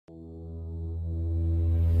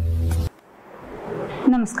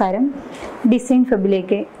നമസ്കാരം, ഡിസൈൻ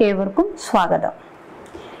ഫെബിലേക്ക് ഏവർക്കും സ്വാഗതം.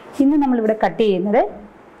 ഇന്ന് നമ്മളിവിടെ കട്ട് ചെയ്യുന്നത്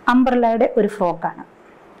അംബ്രല്ലയുടെ ഒരു ഫ്രോക്കാണ്.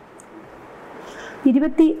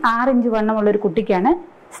 26 ഇഞ്ച് വണ്ണമുള്ളൊരു കുട്ടിക്കാണ്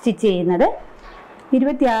സ്റ്റിച്ച് ചെയ്യുന്നത്.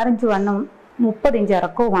 26 ഇഞ്ച് വണ്ണം 30 ഇഞ്ച്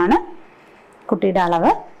ഇറക്കവുമാണ് കുട്ടിയുടെ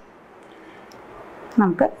അളവ്.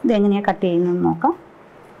 നമുക്ക് ഇതെങ്ങനെയാണ് കട്ട് ചെയ്യുന്നതെന്ന് നോക്കാം.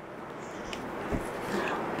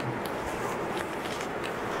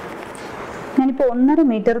 ഞാനിപ്പോൾ 1.5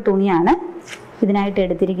 മീറ്റർ തുണിയാണ് ഇതിനായിട്ട്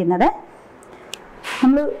എടുത്തിരിക്കുന്നത്.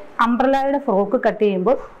 നമ്മൾ അംബ്രല്ലയുടെ ഫ്രോക്ക് കട്ട്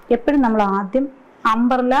ചെയ്യുമ്പോൾ എപ്പോഴും നമ്മൾ ആദ്യം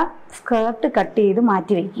അംബ്രല്ല സ്കേർട്ട് കട്ട് ചെയ്ത്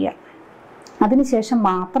മാറ്റി വയ്ക്കുക. അതിനുശേഷം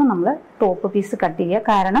മാത്രം നമ്മൾ ടോപ്പ് പീസ് കട്ട് ചെയ്യുക.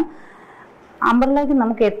 കാരണം അംബ്രല്ലയ്ക്ക്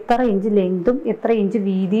നമുക്ക് എത്ര ഇഞ്ച് ലെങ്തും എത്ര ഇഞ്ച്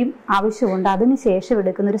വീതിയും ആവശ്യമുണ്ട്. അതിന് ശേഷം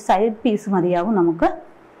എടുക്കുന്ന ഒരു സൈഡ് പീസ് മതിയാവും നമുക്ക്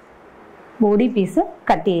ബോഡി പീസ്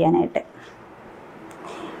കട്ട് ചെയ്യാനായിട്ട്.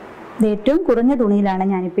 ഇത് ഏറ്റവും കുറഞ്ഞ തുണിയിലാണ്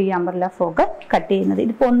ഞാനിപ്പോൾ ഈ അംബ്രല്ല ഫ്രോക്ക് കട്ട് ചെയ്യുന്നത്.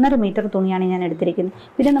 ഇതിപ്പോൾ 1.5 മീറ്റർ തുണിയാണ് ഞാൻ എടുത്തിരിക്കുന്നത്.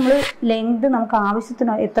 പിന്നെ നമ്മൾ ലെങ്ത് നമുക്ക്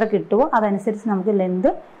ആവശ്യത്തിന് എത്ര കിട്ടുമോ അതനുസരിച്ച് നമുക്ക് ലെങ്ത്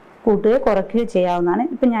കൂട്ടുകയോ കുറയ്ക്കുകയോ ചെയ്യാവുന്നതാണ്.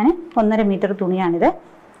 ഇപ്പം ഞാൻ 1.5 മീറ്റർ തുണിയാണിത്.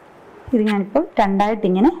 ഇത് ഞാനിപ്പോൾ രണ്ടായിട്ട്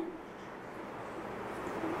ഇങ്ങനെ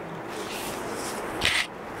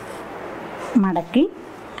മടക്കി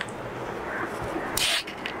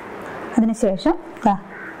അതിനുശേഷം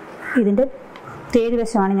ഇതിൻ്റെ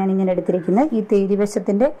തേരിവശമാണ് ഞാൻ ഇങ്ങനെ എടുത്തിരിക്കുന്നത്. ഈ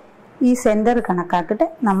തേരിവശത്തിൻ്റെ ഈ സെൻറ്റർ കണക്കാക്കിയിട്ട്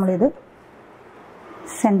നമ്മളിത്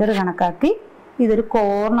സെൻറ്റർ കണക്കാക്കി ഇതൊരു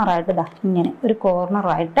കോർണറായിട്ട് ഇങ്ങനെ ഒരു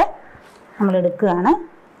കോർണറായിട്ട് നമ്മൾ എടുക്കുകയാണ്.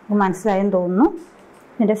 മനസ്സിലായെന്ന് തോന്നുന്നു.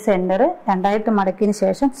 ഇതിൻ്റെ സെൻറ്റർ രണ്ടായിട്ട് മടക്കിയതിന്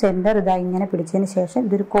ശേഷം സെൻറ്റർ ഇങ്ങനെ പിടിച്ചതിന് ശേഷം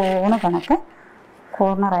ഇതൊരു കോണ് കണക്ക്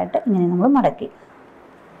കോർണറായിട്ട് ഇങ്ങനെ നമ്മൾ മടക്കി.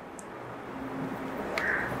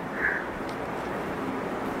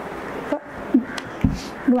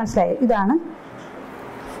 ഇത് മനസ്സിലായി. ഇതാണ്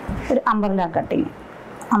ഒരു അംബ്രല്ല കട്ടിങ്.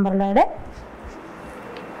 അംബ്രല്ലയുടെ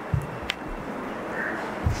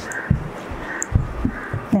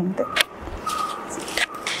ലെങ്ത്.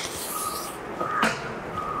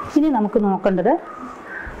 ഇനി നമുക്ക് നോക്കേണ്ടത്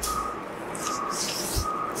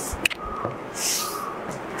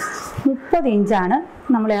 30 ഇഞ്ചാണ്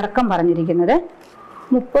നമ്മൾ ഇറക്കം പറഞ്ഞിരിക്കുന്നത്.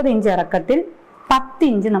 30 ഇഞ്ച് ഇറക്കത്തിൽ 10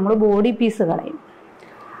 ഇഞ്ച് നമ്മൾ ബോഡി പീസ് കളയും.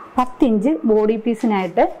 10 ഇഞ്ച് ബോഡി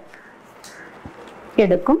പീസിനായിട്ട്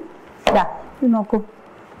എടുക്കും. ഇത് നോക്കൂ,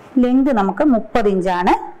 ലെങ്ത് നമുക്ക് 30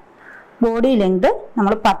 ഇഞ്ചാണ്. ബോഡി ലെങ്ത്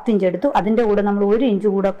നമ്മൾ 10 ഇഞ്ച് എടുത്തു. അതിൻ്റെ കൂടെ നമ്മൾ 1 ഇഞ്ച്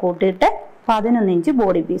കൂടെ കൂട്ടിയിട്ട് 11 ഇഞ്ച്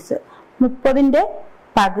ബോഡി പീസ്.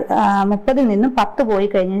 30-ൽ നിന്നും 10 പോയി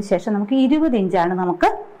കഴിഞ്ഞതിന് ശേഷം നമുക്ക് 20 ഇഞ്ചാണ് നമുക്ക്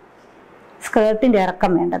സ്കേർട്ടിൻ്റെ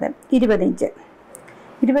ഇറക്കം വേണ്ടത്. 20 ഇഞ്ച്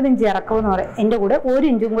ഇറക്കം എന്ന് പറയും. എൻ്റെ കൂടെ 1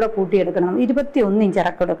 ഇഞ്ചും കൂടെ കൂട്ടിയെടുക്കണം. 21 ഇഞ്ച്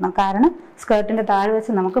ഇറക്കം എടുക്കണം. കാരണം സ്കേർട്ടിൻ്റെ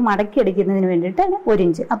താഴ്വശം നമുക്ക് മടക്കി അടിക്കുന്നതിന് വേണ്ടിയിട്ടാണ് 1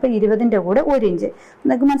 ഇഞ്ച്. അപ്പോൾ 20ൻ്റെ കൂടെ 1 ഇഞ്ച്.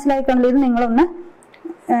 നിങ്ങൾക്ക് മനസ്സിലായിക്കാണല്ലോ. ഇത് നിങ്ങളൊന്ന്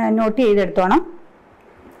നോട്ട് ചെയ്തെടുത്തോണം.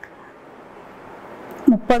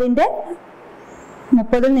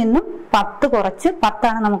 30-ൽ നിന്നും 10 കുറച്ച്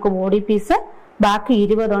 10 നമുക്ക് ബോഡി പീസ്. ബാക്കി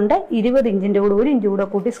 20 ഉണ്ട്. 20 ഇഞ്ചിൻ്റെ കൂടെ 1 ഇഞ്ച് കൂടെ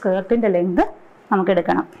കൂട്ടി സ്കേർട്ടിൻ്റെ ലെങ്ത് നമുക്ക്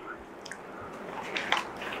എടുക്കണം.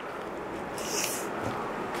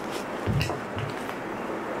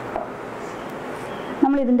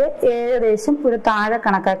 നമ്മളിതിൻ്റെ ഏകദേശം ഒരു താഴെ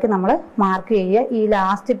കണക്കാക്കി നമ്മൾ മാർക്ക് ചെയ്യുക. ഈ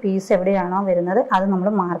ലാസ്റ്റ് പീസ് എവിടെയാണോ വരുന്നത് അത് നമ്മൾ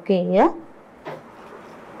മാർക്ക് ചെയ്യുക.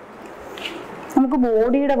 നമുക്ക്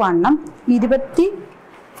ബോഡിയുടെ വണ്ണം 26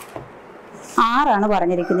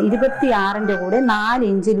 പറഞ്ഞിരിക്കുന്നത്. 26ൻ്റെ കൂടെ 4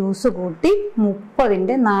 ഇഞ്ച് ലൂസ് കൂട്ടി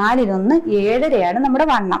 30ൻ്റെ 4-1 7.5 നമ്മുടെ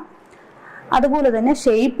വണ്ണം. അതുപോലെ തന്നെ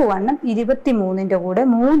ഷേപ്പ് വണ്ണം 23ൻ്റെ കൂടെ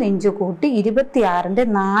 3 ഇഞ്ച് കൂട്ടി 26ൻ്റെ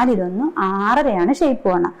 4-1 6.5 ഷേപ്പ്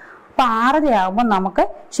വണ്ണം. അപ്പോൾ 6.5 ആകുമ്പോൾ നമുക്ക്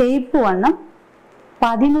ഷേപ്പ് വണ്ണം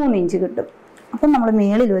 13 ഇഞ്ച് കിട്ടും. അപ്പം നമ്മൾ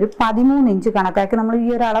മേളിൽ ഒരു 13 ഇഞ്ച് കണക്കാക്കി നമ്മൾ ഈ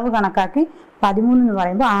ഒരു അളവ് കണക്കാക്കി 13 എന്ന്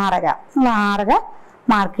പറയുമ്പോൾ 6.5 നമ്മൾ 6.5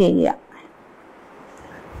 മാർക്ക് ചെയ്യുക.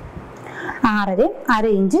 6.5 1/2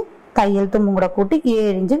 ഇഞ്ച് തയ്യൽ തുമ്പും കൂടെ കൂട്ടി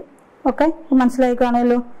 7 ഇഞ്ച്. ഓക്കെ, മനസ്സിലായി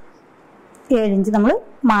കാണുമല്ലോ. 7 ഇഞ്ച് നമ്മൾ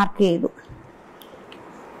മാർക്ക് ചെയ്തു.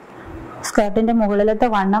 സ്കേർട്ടിൻ്റെ മുകളിലത്തെ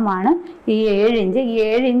വണ്ണമാണ് ഈ 7 ഇഞ്ച്. ഈ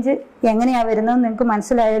 7 ഇഞ്ച് എങ്ങനെയാണ് വരുന്നതെന്ന് നിങ്ങൾക്ക്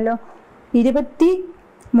മനസ്സിലായല്ലോ.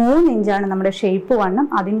 23 ഇഞ്ചാണ് നമ്മുടെ ഷേപ്പ് വണ്ണം.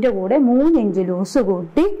 അതിൻ്റെ കൂടെ 3 ഇഞ്ച് ലൂസ്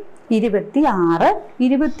കൂട്ടി 26.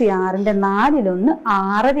 26ൻ്റെ 4-1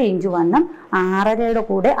 6.5 ഇഞ്ച് വണ്ണം. 6.5യുടെ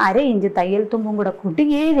കൂടെ 1/2 ഇഞ്ച് തയ്യൽ തുമ്പും കൂടെ കൂട്ടി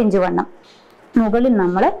 7 ഇഞ്ച് വണ്ണം. മുകളിൽ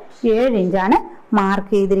നമ്മൾ 7 ഇഞ്ചാണ്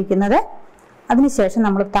മാർക്ക് ചെയ്തിരിക്കുന്നത്. അതിനുശേഷം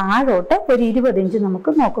നമ്മൾ താഴോട്ട് ഒരു 20 ഇഞ്ച് നമുക്ക്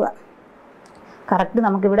നോക്കുക. കറക്റ്റ്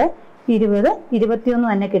നമുക്കിവിടെ 20, 21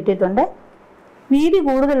 തന്നെ കിട്ടിയിട്ടുണ്ട്. വീതി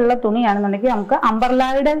കൂടുതലുള്ള തുണിയാണെന്നുണ്ടെങ്കിൽ നമുക്ക്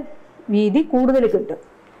അംബ്രല്ലയുടെ വീതി കൂടുതൽ കിട്ടും.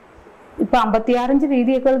 ഇപ്പോൾ 56 ഇഞ്ച്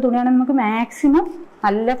വീതിയൊക്കെ ഉള്ള തുണിയാണെങ്കിൽ നമുക്ക് മാക്സിമം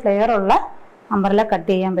നല്ല ഫ്ലെയർ ഉള്ള അംബ്രല്ല കട്ട്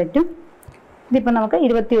ചെയ്യാൻ പറ്റും. ഇതിപ്പോൾ നമുക്ക്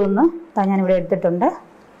 21 ഞാനിവിടെ എടുത്തിട്ടുണ്ട്.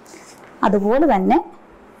 അതുപോലെ തന്നെ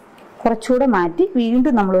കുറച്ചുകൂടെ മാറ്റി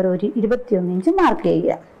വീണ്ടും നമ്മളൊരു 21 ഇഞ്ച് മാർക്ക്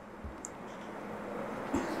ചെയ്യുക.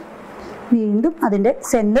 വീണ്ടും അതിൻ്റെ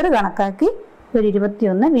സെൻറ്റർ കണക്കാക്കി ഒരു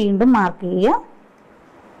 21 വീണ്ടും മാർക്ക് ചെയ്യുക.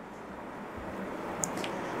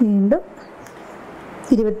 വീണ്ടും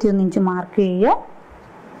 21 ഇഞ്ച് മാർക്ക് ചെയ്യുക.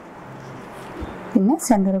 പിന്നെ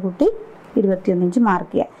സെൻറ്റർ കൂട്ടി 21 ഇഞ്ച്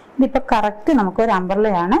മാർക്ക് ചെയ്യുക. ഇതിപ്പോൾ കറക്റ്റ് നമുക്കൊരു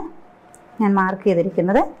അംബ്രല്ലയാണ് ഞാൻ മാർക്ക്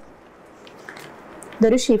ചെയ്തിരിക്കുന്നത്.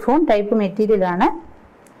 ഇതൊരു ഷിഫോൺ ടൈപ്പ് മെറ്റീരിയലാണ്.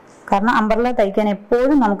 കാരണം അംബ്രല്ല തയ്ക്കാൻ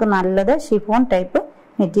എപ്പോഴും നമുക്ക് നല്ലത് chiffon type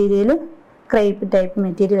material, crepe type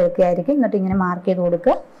material ഒക്കെ ആയിരിക്കും. എന്നിട്ട് ഇങ്ങനെ മാർക്ക് ചെയ്ത്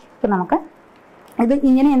കൊടുക്കുക. അപ്പോൾ നമുക്ക് ഇത്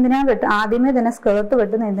ഇങ്ങനെ എന്തിനാണ് ആദ്യമേ തന്നെ സ്കേർട്ട്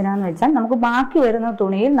വെട്ടുന്നത് എന്തിനാന്ന് വെച്ചാൽ നമുക്ക് ബാക്കി വരുന്ന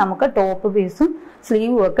തുണിയിൽ നമുക്ക് ടോപ്പ് പീസും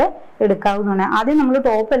സ്ലീവും ഒക്കെ എടുക്കാവുന്നതാണ്. ആദ്യം നമ്മൾ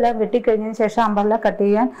ടോപ്പ് എല്ലാം വെട്ടിക്കഴിഞ്ഞതിന് ശേഷം അംബ്രല്ല കട്ട്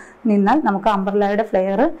ചെയ്യാൻ നിന്നാൽ നമുക്ക് അംബ്രല്ലയുടെ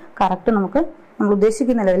ഫ്ലെയർ കറക്റ്റ് നമുക്ക് നമ്മൾ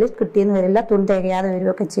ഉദ്ദേശിക്കുന്ന ലെവലിൽ കിട്ടിയെന്ന് വരില്ല, തുണി തികയാതെ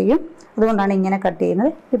വരികയൊക്കെ ചെയ്യും. അതുകൊണ്ടാണ് ഇങ്ങനെ കട്ട്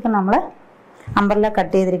ചെയ്യുന്നത്. ഇപ്പം നമ്മൾ അംബ്രല്ല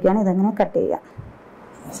കട്ട് ചെയ്തിരിക്കുകയാണ്. ഇതെങ്ങനെ കട്ട് ചെയ്യാം.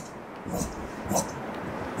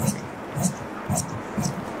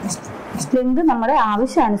 ലെങ്ത് നമ്മുടെ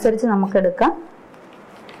ആവശ്യം അനുസരിച്ച് നമുക്ക് എടുക്കാം.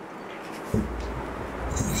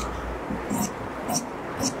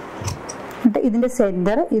 എന്നിട്ട് ഇതിൻ്റെ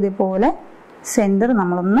സെൻറ്റർ ഇതുപോലെ സെൻറ്റർ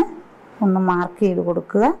നമ്മളൊന്ന് മാർക്ക് ചെയ്ത്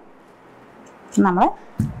കൊടുക്കുക. നമ്മൾ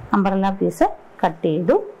അംബ്രല്ല പീസ് കട്ട്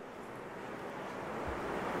ചെയ്തു.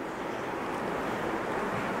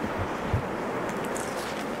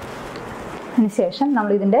 അതിനുശേഷം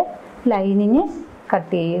നമ്മൾ ഇതിൻ്റെ ലൈനിങ്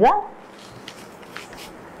കട്ട് ചെയ്യുക.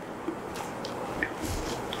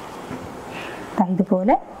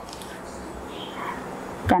 ഇതുപോലെ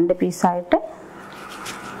 2 പീസായിട്ട്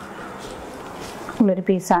ഉള്ളൊരു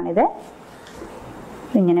പീസാണിത്.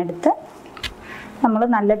 ഇങ്ങനെ എടുത്ത് നമ്മൾ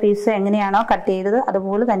നല്ല പീസ് എങ്ങനെയാണോ കട്ട് ചെയ്തത്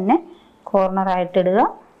അതുപോലെ തന്നെ കോർണറായിട്ട് ഇടുക.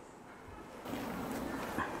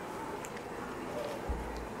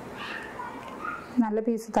 നല്ല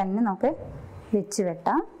പീസ് തന്നെ നമുക്ക് വെച്ച്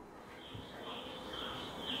വെട്ടാം.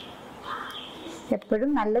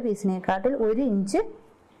 എപ്പോഴും നല്ല പീസിനെക്കാട്ടിൽ 1 ഇഞ്ച്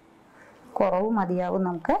കുറവ് മതിയാവും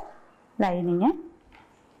നമുക്ക് ലൈനിങ്.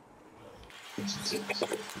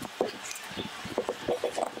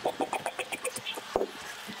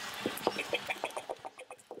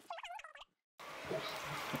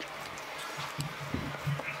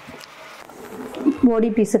 ബോഡി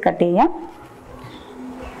പീസ് കട്ട് ചെയ്യാം.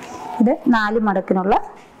 ഇത് 4 മടക്കിനുള്ള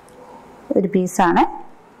ഒരു പീസാണ്.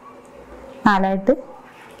 4ആയിട്ട്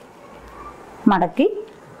മടക്കി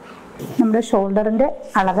നമ്മുടെ ഷോൾഡറിൻ്റെ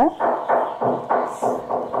അളവ്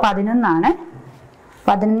 11 ആണ്.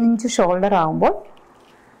 11 ഇഞ്ച് ഷോൾഡർ ആകുമ്പോൾ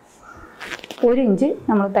 1 ഇഞ്ച്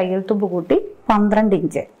നമ്മൾ തയ്യൽ തുമ്പ് കൂട്ടി 12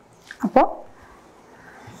 ഇഞ്ച്. അപ്പോൾ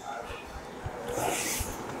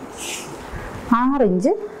 6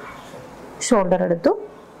 ഇഞ്ച് ഷോൾഡർ എടുത്തു.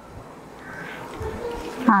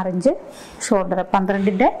 6 ഇഞ്ച് ഷോൾഡർ,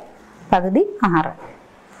 12ൻ്റെ പകുതി 6.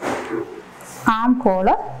 ആം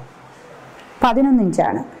കോള് 11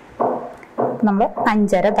 ഇഞ്ചാണ്. നമ്മൾ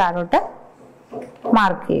 5.5 താഴോട്ട്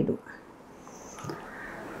മാർക്ക് ചെയ്തു.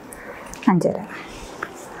 5.5.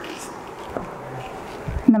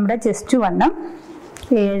 നമ്മുടെ ചെസ്റ്റ് വണ്ണം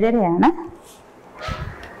 7.5 ആണ്.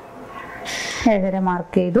 7.5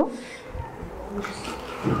 മാർക്ക് ചെയ്തു.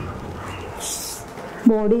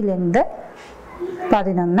 Body length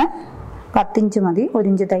 11. 10 ഇഞ്ച് മതി. 1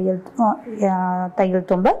 ഇഞ്ച് തയ്യൽ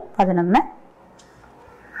തുമ്പ് 11.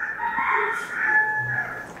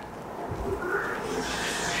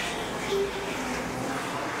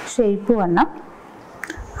 ഷേപ്പ് വണ്ണം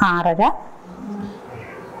 6.5.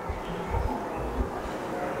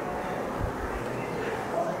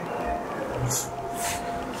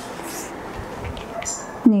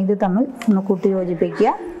 ഇനി ഇത് തമ്മിൽ ഒന്ന് കൂട്ടി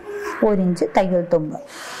യോജിപ്പിക്കുക. 1 ഇഞ്ച് തയ്യൽ തുമ്പ്.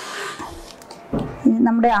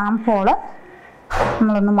 നമ്മുടെ ആം ഹോള്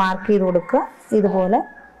നമ്മളൊന്ന് മാർക്ക് ചെയ്ത് കൊടുക്കുക. ഇതുപോലെ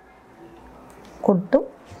കൊടുത്തു.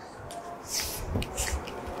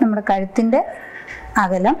 നമ്മുടെ കഴുത്തിൻ്റെ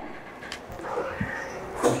അകലം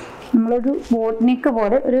നമ്മളൊരു ബോട്ട് നെക്ക്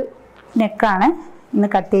പോലെ ഒരു നെക്കാണ് ഇന്ന്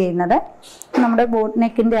കട്ട് ചെയ്യുന്നത്. നമ്മുടെ ബോട്ട്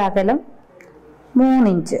നെക്കിൻ്റെ അകലം 3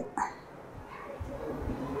 ഇഞ്ച്.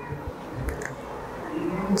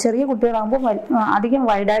 ചെറിയ കുട്ടികളാകുമ്പോൾ അധികം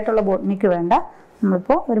വൈഡായിട്ടുള്ള ബോട്ട് നെക്ക് വേണ്ട.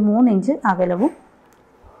 നമ്മളിപ്പോൾ ഒരു 3 ഇഞ്ച് അകലവും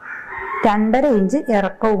 2.5 ഇഞ്ച്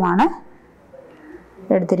ഇറക്കവുമാണ്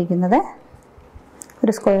എടുത്തിരിക്കുന്നത്.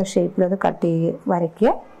 ഒരു സ്ക്വയർ ഷേപ്പിൽ അത് കട്ട് ചെയ്ത് വരയ്ക്കുക.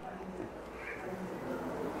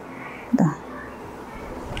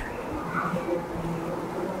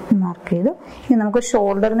 മാർക്ക് ചെയ്തു. ഇനി നമുക്ക്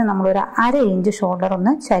ഷോൾഡറിന് നമ്മളൊരു 1/2 ഇഞ്ച് ഷോൾഡർ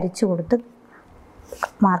ഒന്ന് ചരിച്ചു കൊടുത്ത്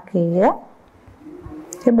മാർക്ക് ചെയ്യുക.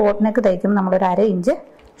 ബോട്ട് നെക്ക് തയ്ക്കുമ്പോൾ നമ്മളൊരു 1/2 ഇഞ്ച്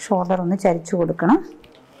ഷോൾഡർ ഒന്ന് ചരിച്ചു കൊടുക്കണം.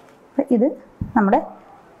 ഇത് നമ്മുടെ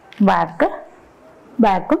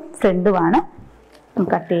ബാക്കും ഫ്രണ്ടുമാണ്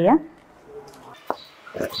കട്ട് ചെയ്യുക.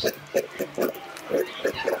 കട്ട്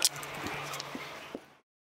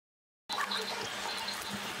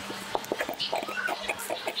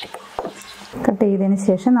ചെയ്തതിന്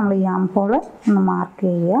ശേഷം നമ്മൾ ഈ ആം ഹോൾ ഒന്ന് മാർക്ക്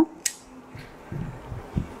ചെയ്യുക.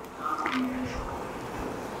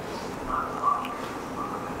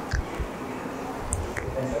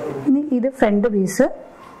 ഇനി ഇത് ഫ്രണ്ട് പീസ്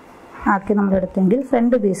ആക്കി നമ്മൾ എടുത്തെങ്കിൽ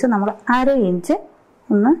ഫ്രണ്ട് പീസ് നമ്മൾ 1/2 ഇഞ്ച്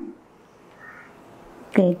ഒന്ന്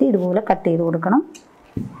കയറ്റി ഇതുപോലെ കട്ട് ചെയ്ത് കൊടുക്കണം.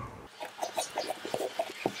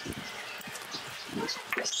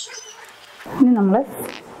 ഇനി നമ്മൾ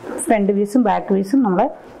ഫ്രണ്ട് പീസും ബാക്ക് പീസും നമ്മൾ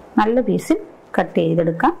നല്ല പീസിൽ കട്ട്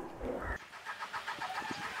ചെയ്തെടുക്കാം.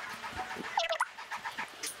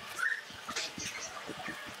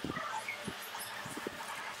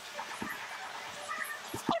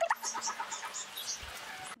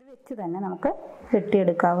 ഇത് വെച്ച് തന്നെ നമുക്ക്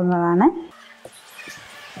വെട്ടിയെടുക്കാവുന്നതാണ്.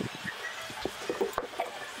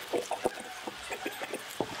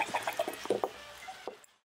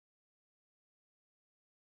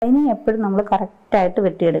 അതിന് എപ്പോഴും നമ്മൾ കറക്റ്റായിട്ട്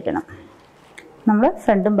വെട്ടിയെടുക്കണം. നമ്മൾ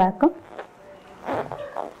ഫ്രണ്ടും ബാക്കും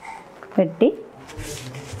വെട്ടി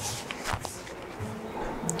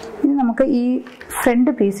ഇനി നമുക്ക് ഈ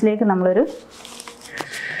ഫ്രണ്ട് പീസിലേക്ക് നമ്മളൊരു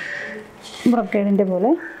ബ്രൊക്കേഡിൻ്റെ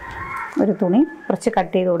പോലെ ഒരു തുണി കുറച്ച്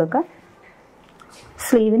കട്ട് ചെയ്ത് കൊടുക്കുക.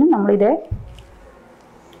 സ്ലീവിനും നമ്മളിതേ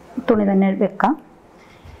തുണി തന്നെ വെക്കാം.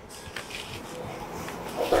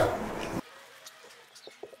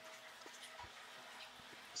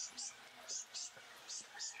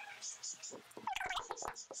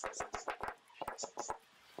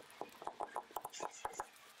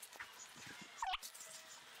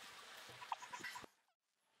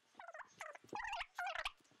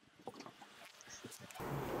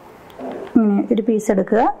 ഇങ്ങനെ ഒരു പീസ്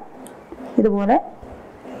എടുക്കുക, ഇതുപോലെ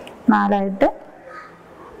 4ആയിട്ട്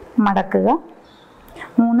മടക്കുക.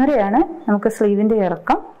 3.5 നമുക്ക് സ്ലീവിൻ്റെ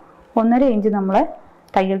ഇറക്കം. 1.5 ഇഞ്ച് നമ്മൾ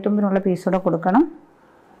തയ്യൽ തുമ്പിനുള്ള പീസൂടെ കൊടുക്കണം.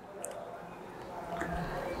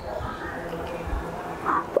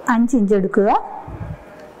 5 ഇഞ്ച് എടുക്കുക.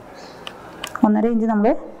 1.5 ഇഞ്ച് നമ്മൾ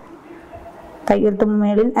തയ്യൽ തുമ്പ്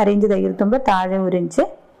മേളിൽ 1/2 ഇഞ്ച് തയ്യൽ തുമ്പ്, താഴെ 1 ഇഞ്ച്,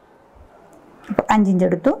 5 ഇഞ്ച്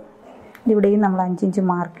എടുത്തു. ഇവിടെയും നമ്മൾ 5 ഇഞ്ച്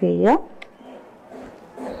മാർക്ക് ചെയ്യുക,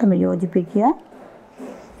 നമ്മൾ യോജിപ്പിക്കുക.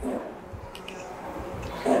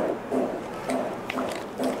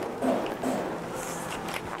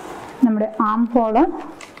 നമ്മുടെ ആം ഹോള്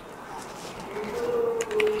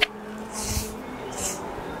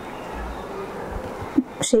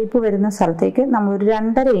ഷേപ്പ് വരുന്ന സ്ഥലത്തേക്ക് നമ്മളൊരു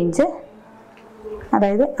 2.5 ഇഞ്ച്,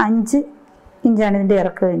 അതായത് 5 ഇഞ്ചാണ് ഇതിൻ്റെ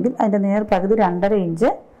ഇറക്കമെങ്കിൽ അതിൻ്റെ നേർ പകുതി 2.5 ഇഞ്ച്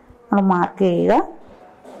നമ്മൾ മാർക്ക് ചെയ്യുക.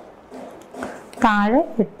 താഴെ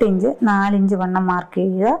 8 ഇഞ്ച് 4 ഇഞ്ച് വണ്ണം മാർക്ക്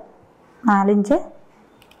ചെയ്യുക. 4 ഇഞ്ച്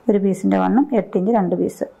ഒരു പീസിൻ്റെ വണ്ണം, 8 ഇഞ്ച് 2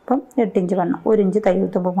 പീസ്, അപ്പം 8 ഇഞ്ച് വണ്ണം, 1 ഇഞ്ച് തയ്യൽ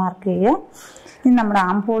തുമ്പ് മാർക്ക് ചെയ്യുക. ഇനി നമ്മുടെ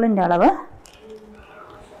ആം ഹോളിൻ്റെ അളവ്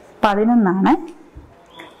 11ആണ്.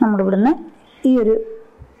 നമ്മളിവിടുന്ന് ഈ ഒരു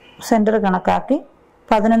സെൻറ്റർ കണക്കാക്കി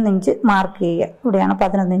 11 ഇഞ്ച് മാർക്ക് ചെയ്യുക. ഇവിടെയാണ്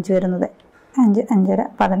 11 ഇഞ്ച് വരുന്നത്. 5, 5.5,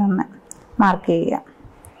 11 മാർക്ക് ചെയ്യുക.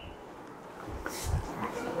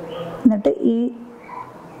 എന്നിട്ട് ഈ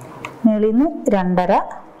മേളിൽ നിന്ന് 2.5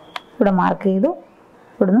 ഇവിടെ മാർക്ക് ചെയ്തു,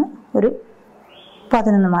 ഇവിടുന്ന് ഒരു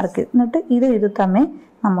 11 മാർക്ക് ചെയ്തു. എന്നിട്ട് ഇത് തമ്മിൽ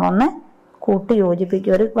നമ്മളൊന്ന് കൂട്ടി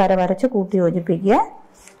യോജിപ്പിക്കുക, ഒരു വര വരച്ച് കൂട്ടി യോജിപ്പിക്കുക.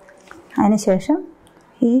 അതിനുശേഷം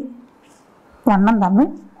ഈ വണ്ണം തമ്മിൽ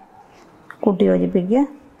കൂട്ടി യോജിപ്പിക്കുക.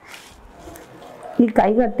 ഈ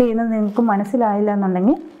കൈ കട്ട് ചെയ്യുന്നത് നിങ്ങൾക്ക് മനസ്സിലായില്ല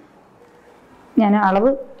എന്നുണ്ടെങ്കിൽ ഞാൻ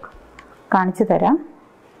അളവ് കാണിച്ചു തരാം.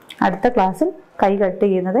 അടുത്ത ക്ലാസ്സിൽ കൈ കട്ട്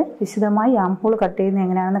ചെയ്യുന്നത് വിശദമായി ആം ഹോൾ കട്ട് ചെയ്യുന്നത്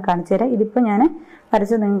എങ്ങനെയാണെന്ന് കാണിച്ചു തരാം. ഇതിപ്പോൾ ഞാൻ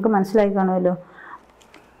വരച്ചത് നിങ്ങൾക്ക് മനസ്സിലായി കാണുമല്ലോ.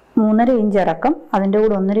 3.5 ഇഞ്ച് ഇറക്കം, അതിൻ്റെ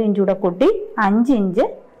കൂടെ 1.5 ഇഞ്ച് കൂടെ കൂട്ടി 5 ഇഞ്ച്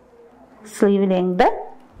സ്ലീവ് ലെങ്ത്,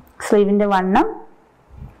 സ്ലീവിൻ്റെ വണ്ണം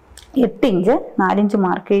 8 ഇഞ്ച്, 4 ഇഞ്ച്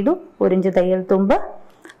മാർക്ക് ചെയ്തു, 1 ഇഞ്ച് തയ്യൽ തുമ്പ്.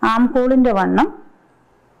 ആം ഹോളിൻ്റെ വണ്ണം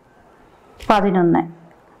 11,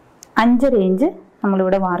 5.5 ഇഞ്ച്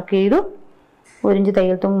നമ്മളിവിടെ മാർക്ക് ചെയ്തു, 1 ഇഞ്ച്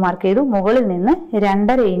തയ്യൽ തുമ്പ് മാർക്ക് ചെയ്തു. മുകളിൽ നിന്ന്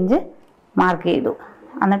 2.5 ഇഞ്ച് മാർക്ക് ചെയ്തു.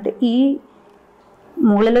 എന്നിട്ട് ഈ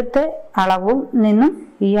മുകളിലത്തെ അളവും നിന്നും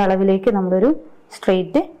ഈ അളവിലേക്ക് നമ്മളൊരു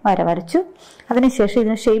സ്ട്രെയിറ്റ് വര വരച്ചു. അതിനുശേഷം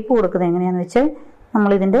ഇതിന് ഷേപ്പ് കൊടുക്കുന്നത് എങ്ങനെയാണെന്ന് വെച്ചാൽ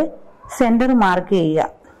നമ്മളിതിൻ്റെ സെൻറ്റർ മാർക്ക് ചെയ്യുക.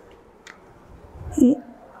 ഈ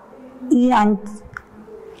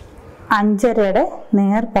 5.5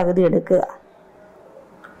 നേർ പകുതി എടുക്കുക.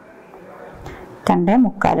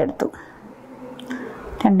 2.25 എടുത്തു.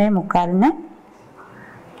 2.25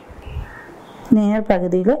 നേർ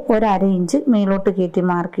പകുതിയിൽ 1/2 ഇഞ്ച് മേലോട്ട് കയറ്റി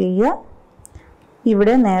മാർക്ക് ചെയ്യുക.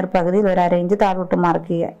 ഇവിടെ നേർ പകുതിയിൽ 1/2 ഇഞ്ച് താഴോട്ട് മാർക്ക്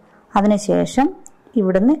ചെയ്യുക. അതിനുശേഷം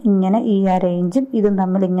ഇവിടുന്ന് ഇങ്ങനെ ഈ 1/2 ഇഞ്ചും ഇതും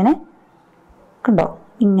തമ്മിൽ ഇങ്ങനെ കണ്ടോ,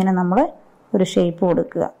 ഇങ്ങനെ നമ്മൾ ഒരു ഷേപ്പ്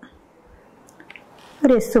കൊടുക്കുക.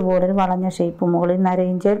 ഒരു എസ് പോലെ ഒരു വളഞ്ഞ ഷേപ്പ് മുകളിൽ നിന്ന്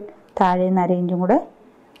അരയിഞ്ച് താഴെ നിന്ന് അരയിഞ്ചും കൂടെ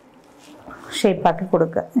ഷേപ്പാക്കി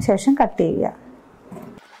കൊടുക്കുക. ശേഷം കട്ട് ചെയ്യുക.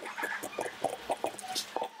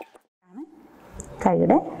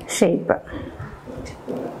 കൈയുടെ ഷേപ്പ്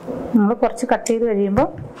നമ്മൾ കുറച്ച് കട്ട് ചെയ്ത് കഴിയുമ്പോൾ,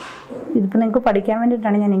 ഇതിപ്പോൾ നിങ്ങൾക്ക് പഠിക്കാൻ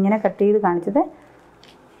വേണ്ടിയിട്ടാണ് ഞാൻ ഇങ്ങനെ കട്ട് ചെയ്ത് കാണിച്ചത്.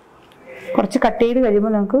 കുറച്ച് കട്ട് ചെയ്ത്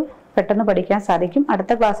കഴിയുമ്പോൾ നിങ്ങൾക്ക് പെട്ടെന്ന് പഠിക്കാൻ സാധിക്കും.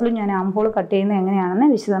 അടുത്ത ക്ലാസ്സിൽ ഞാൻ ആം ഹോൾ കട്ട് ചെയ്യുന്നത് എങ്ങനെയാണെന്ന്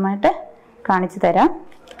വിശദമായിട്ട് കാണിച്ചു തരാം.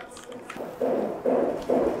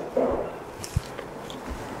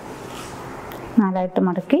 നാലായിട്ട്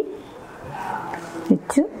മടക്കി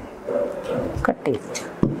വെച്ചു കട്ട് ചെയ്തു.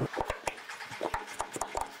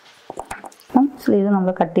 അപ്പം സ്ലീവ്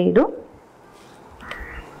നമ്മൾ കട്ട് ചെയ്തു.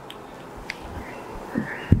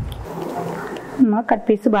 നമ്മൾ കട്ട്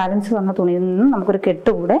പീസ് ബാലൻസ് വന്ന തുണിയിൽ നിന്ന് നമുക്കൊരു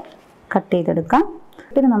കെട്ട് കൂടെ കട്ട് ചെയ്തെടുക്കാം.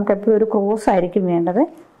 പിന്നെ നമുക്ക് എപ്പോഴും ഒരു ക്രോസ് ആയിരിക്കും വേണ്ടത്.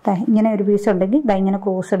 ഇങ്ങനെ ഒരു പീസ് ഉണ്ടെങ്കിൽ ഇങ്ങനെ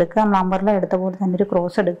ക്രോസ് എടുക്കുക. നമ്മൾ അമ്പർല എടുത്ത പോലെ തന്നെ ഒരു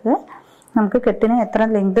ക്രോസ് എടുക്കുക. നമുക്ക് കെട്ടിന് എത്ര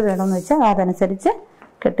ലെങ്ത് വേണമെന്ന് വെച്ചാൽ അതനുസരിച്ച്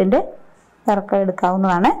കെട്ടിൻ്റെ ഇറക്കം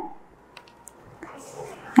എടുക്കാവുന്നതാണ്.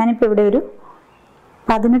 ഞാനിപ്പോൾ ഇവിടെ ഒരു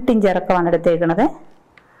 18 ഇഞ്ച് ഇറക്കമാണ് എടുത്തേക്കുന്നത്.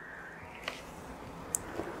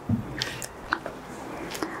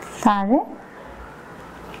 താഴെ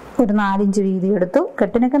ഒരു 4 ഇഞ്ച് വീതി എടുത്തു.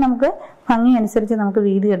 കെട്ടിനൊക്കെ നമുക്ക് ഭംഗി അനുസരിച്ച് നമുക്ക്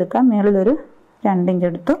വീതി എടുക്കാം. മേളിലൊരു 2 ഇഞ്ച്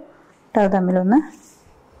എടുത്തു. അത് തമ്മിലൊന്ന്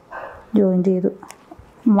ജോയിൻ ചെയ്തു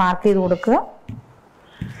മാർക്ക് ചെയ്ത് കൊടുക്കുക.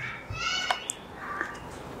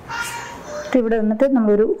 ഇവിടെ വന്നിട്ട്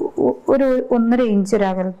നമ്മളൊരു 1.5 ഇഞ്ച്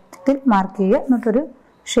അകലത്തിൽ മാർക്ക് ചെയ്യുക. എന്നിട്ടൊരു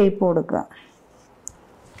ഷേപ്പ് കൊടുക്കുക.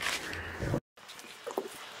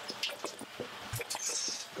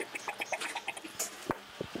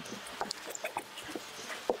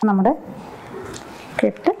 നമ്മുടെ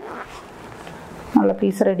കെട്ട് ഉള്ള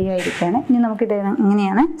പീസ് റെഡി ആയിരിക്കുകയാണ്. ഇനി നമുക്കിത്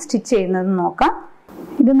എങ്ങനെയാണ് സ്റ്റിച്ച് ചെയ്യുന്നതെന്ന് നോക്കാം.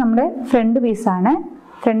 ഇത് നമ്മുടെ ഫ്രണ്ട് പീസാണ്.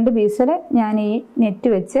 ഫ്രണ്ട് പീസിൽ ഞാൻ ഈ നെറ്റ്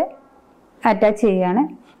വെച്ച് അറ്റാച്ച് ചെയ്യുകയാണ്.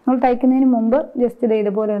 നമ്മൾ തയ്ക്കുന്നതിന് മുമ്പ് ജസ്റ്റ് ഇത്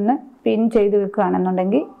ഇതുപോലെ ഒന്ന് പിൻ ചെയ്ത്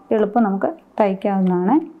വെക്കുകയാണെന്നുണ്ടെങ്കിൽ എളുപ്പം നമുക്ക്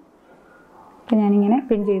തയ്ക്കാവുന്നതാണ്. അപ്പം ഞാനിങ്ങനെ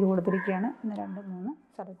പിൻ ചെയ്ത് കൊടുത്തിരിക്കുകയാണ്. 1, 2, 3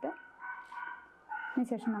 സ്ഥലത്ത്.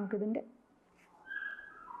 അതിനുശേഷം നമുക്കിതിൻ്റെ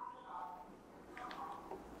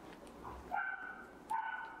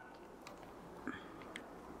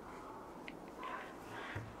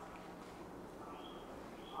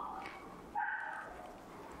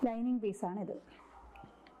ലൈനിങ് പീസാണിത്.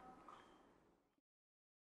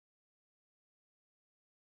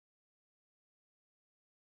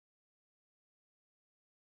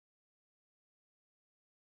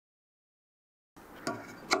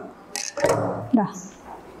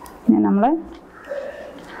 പിന്നെ നമ്മൾ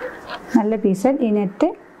നല്ല പീസിൽ ഈ നെറ്റ്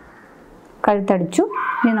കഴുത്തടിച്ചു.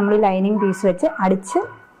 ഇനി നമ്മൾ ലൈനിങ് പീസ് വെച്ച് അടിച്ച്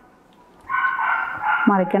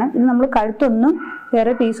മറിക്കണം. ഇത് നമ്മൾ കഴുത്തൊന്നും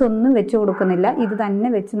വേറെ പീസൊന്നും വെച്ച് കൊടുക്കുന്നില്ല. ഇത് തന്നെ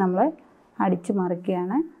വെച്ച് നമ്മൾ അടിച്ച്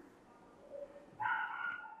മറിക്കുകയാണ്.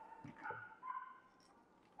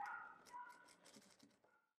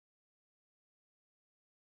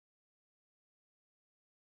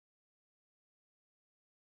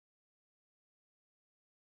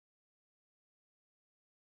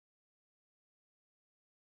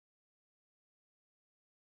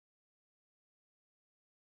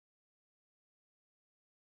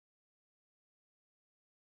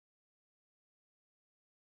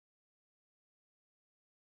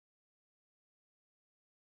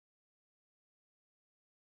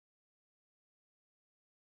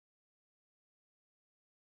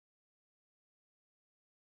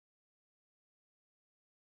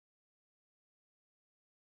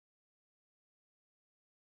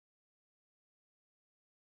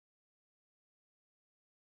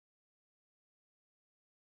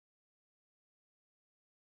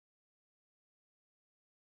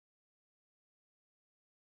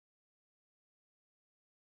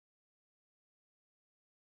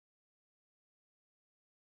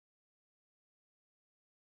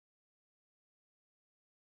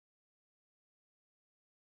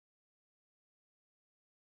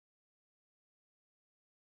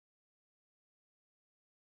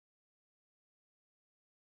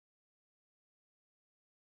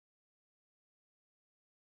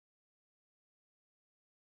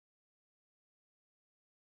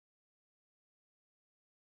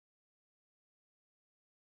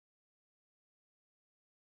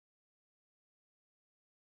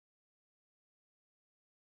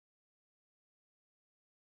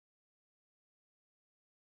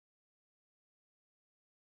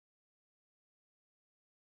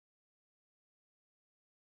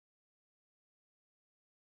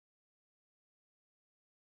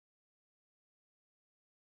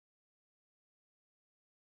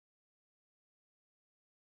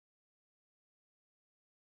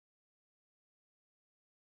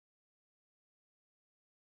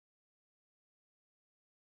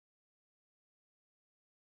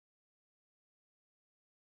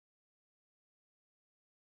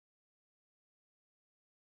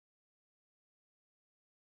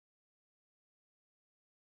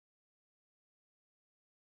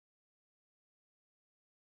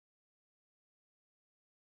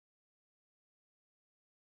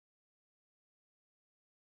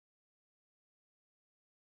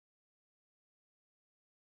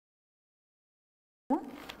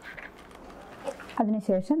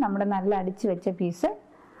 അതിനുശേഷം നമ്മുടെ നല്ല അടിച്ചു വെച്ച പീസ്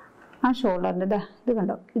ആ ഷോൾഡറിൻ്റെ ഇത്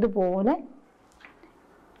കണ്ടോ,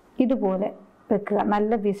 ഇതുപോലെ വെക്കുക.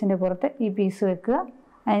 നല്ല പീസിൻ്റെ പുറത്ത് ഈ പീസ് വെക്കുക.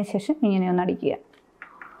 അതിനുശേഷം ഇങ്ങനെയൊന്ന് അടിക്കുക.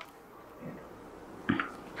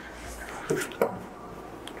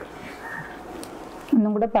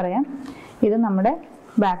 ഒന്നും കൂടെ പറയാം, ഇത് നമ്മുടെ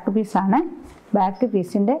ബാക്ക് പീസാണ്. ബാക്ക്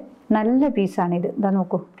പീസിൻ്റെ നല്ല പീസാണ് ഇത്. ഇതാ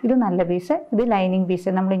നോക്കൂ, ഇത് നല്ല പീസ്, ഇത് ലൈനിങ് പീസ്.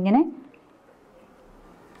 നമ്മളിങ്ങനെ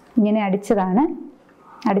അടിച്ചതാണ്.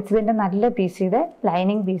 അടിച്ചതിൻ്റെ നല്ല പീസ് ഇത്,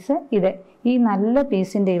 ലൈനിങ് പീസ് ഇത്. ഈ നല്ല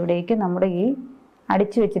പീസിൻ്റെ ഇവിടേക്ക് നമ്മുടെ ഈ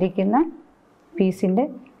അടിച്ചു വെച്ചിരിക്കുന്ന പീസിൻ്റെ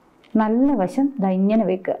നല്ല വശം ഇങ്ങനെ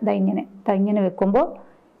വെക്കുക. ഇങ്ങനെ വെക്കുമ്പോൾ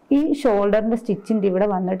ഈ ഷോൾഡറിൻ്റെ സ്റ്റിച്ചിൻ്റെ ഇവിടെ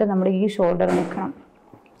വന്നിട്ട് നമ്മുടെ ഈ ഷോൾഡർ നിൽക്കണം.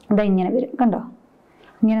 ഇങ്ങനെ വരും, കണ്ടോ?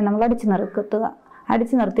 ഇങ്ങനെ നമ്മൾ അടിച്ച് നിർത്തുക.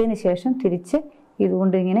 അടിച്ച് നിർത്തിയതിന് ശേഷം തിരിച്ച്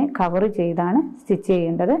ഇതുകൊണ്ട് ഇങ്ങനെ കവർ ചെയ്താണ് സ്റ്റിച്ച്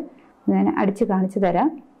ചെയ്യേണ്ടത്. ഞാൻ അടിച്ച് കാണിച്ചു തരാം.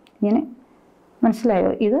 ഇങ്ങനെ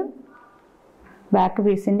മനസ്സിലായോ? ഇത് ബാക്ക്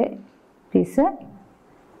പീസിൻ്റെ പീസ്,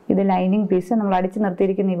 ഇത് ലൈനിങ് പീസ്. നമ്മൾ അടിച്ച്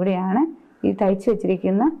നിർത്തിയിരിക്കുന്ന ഇവിടെയാണ്. ഈ തയ്ച്ച്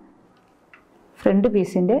വെച്ചിരിക്കുന്ന ഫ്രണ്ട്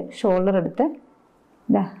പീസിൻ്റെ ഷോൾഡർ എടുത്ത്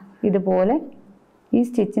ഇതുപോലെ ഈ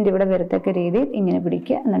സ്റ്റിച്ചിൻ്റെ ഇവിടെ വരത്തക്ക രീതിയിൽ ഇങ്ങനെ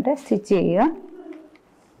പിടിക്കുക. എന്നിട്ട് സ്റ്റിച്ച് ചെയ്യുക.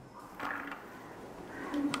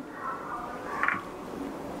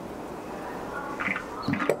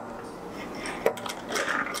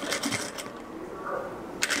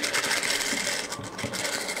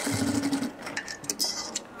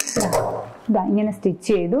 ഇങ്ങനെ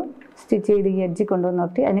സ്റ്റിച്ച് ചെയ്ത് ഈ എഡ്ജിൽ കൊണ്ടുവന്ന്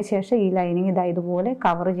നിർത്തി. അതിനുശേഷം ഈ ലൈനിങ് ഇതുപോലെ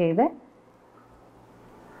കവർ ചെയ്ത്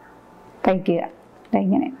തയ്ക്കുക.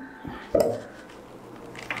 ഇങ്ങനെ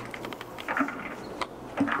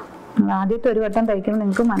ആദ്യത്തെ ഒരു വട്ടം തയ്ക്കുമ്പോൾ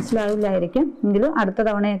നിങ്ങൾക്ക് മനസ്സിലാവില്ലായിരിക്കും, എങ്കിലും അടുത്ത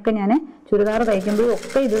തവണയൊക്കെ ഞാൻ ചുരിദാർ തയ്ക്കുമ്പോഴും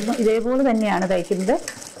ഒക്കെ ഇതേപോലെ തന്നെയാണ് തയ്ക്കുന്നത്.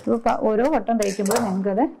 ഇപ്പോൾ ഓരോ വട്ടം തയ്ക്കുമ്പോൾ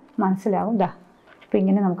നിങ്ങൾക്കത് മനസ്സിലാവും. അപ്പം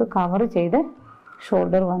ഇങ്ങനെ നമുക്ക് കവർ ചെയ്ത്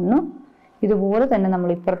ഷോൾഡർ വന്നു. ഇതുപോലെ തന്നെ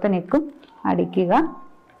നമ്മൾ ഇപ്പുറത്തെ നെക്കും അടിക്കുക.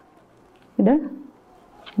 ഇത്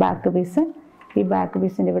ബാക്ക് പീസ്. ഈ ബാക്ക്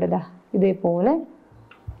പീസിൻ്റെ ഇവിടെ ഇതേപോലെ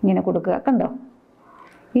ഇങ്ങനെ കൊടുക്കുക. കണ്ടോ?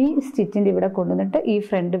 ഈ സ്റ്റിച്ചിൻ്റെ ഇവിടെ കൊണ്ടുവന്നിട്ട് ഈ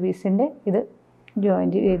ഫ്രണ്ട് പീസിൻ്റെ ഇത്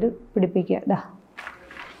ജോയിൻറ്റ് ചെയ്ത് പിടിപ്പിക്കുക.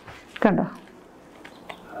 കണ്ടോ?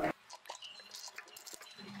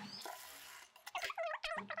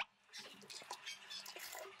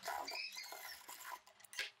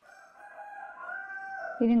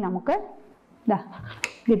 ഇനി നമുക്ക്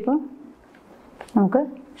ഇതിപ്പോൾ നമുക്ക്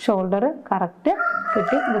ഷോൾഡർ കറക്റ്റ്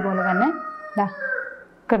കിട്ടി. ഇതുപോലെ തന്നെ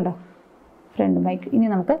കണ്ടോ ഫ്രണ്ട് ബാക്ക്. ഇനി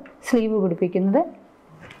നമുക്ക് സ്ലീവ് പിടിപ്പിക്കുന്നത്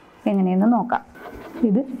എങ്ങനെയെന്ന് നോക്കാം.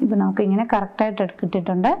 ഇപ്പോൾ നമുക്ക് ഇങ്ങനെ കറക്റ്റായിട്ട്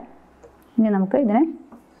കിട്ടിയിട്ടുണ്ട്. ഇനി നമുക്ക് ഇതിനെ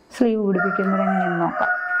സ്ലീവ് പിടിപ്പിക്കുന്നത് എങ്ങനെയെന്ന് നോക്കാം.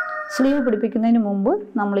 സ്ലീവ് പിടിപ്പിക്കുന്നതിന് മുമ്പ്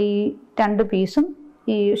നമ്മൾ ഈ രണ്ട് പീസും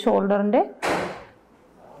ഈ ഷോൾഡറിൻ്റെ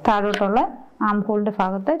താഴോട്ടുള്ള ആം ഹോളിൻ്റെ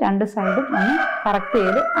ഭാഗത്ത് രണ്ട് സൈഡും ഒന്ന് കറക്റ്റ്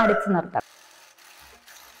ചെയ്ത് അടിച്ച് നിർത്താം.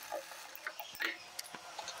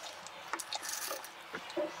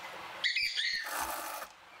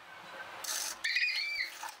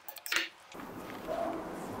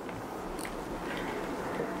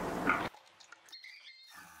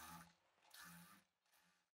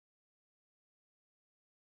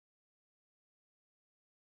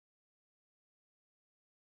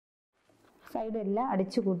 സൈഡെല്ലാം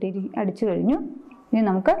അടിച്ചു കഴിഞ്ഞു. ഇനി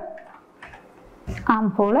നമുക്ക് ആം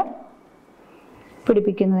ഹോള്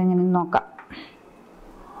പിടിപ്പിക്കുന്നത് എങ്ങനെയെന്ന് നോക്കാം.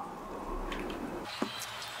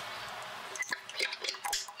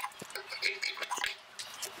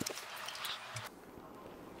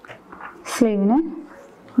 സ്ലീവിന്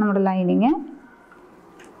നമ്മുടെ ലൈനിങ്,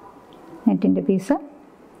 നെറ്റിൻ്റെ പീസ്,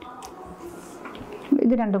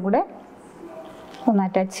 ഇത് രണ്ടും കൂടെ ഒന്ന്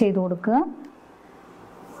അറ്റാച്ച് ചെയ്ത് കൊടുക്കുക.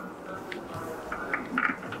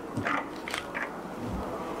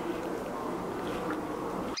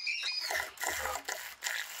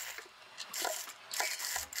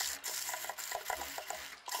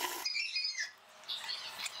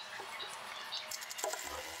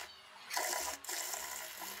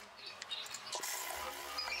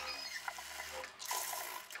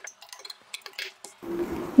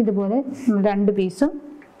 ഇതുപോലെ രണ്ട് പീസും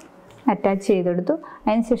അറ്റാച്ച് ചെയ്തെടുത്തു.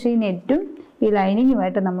 അതിനുശേഷം ഈ നെറ്റും ഈ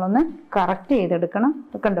ലൈനിങ്ങുമായിട്ട് നമ്മളൊന്ന് കറക്റ്റ് ചെയ്തെടുക്കണം.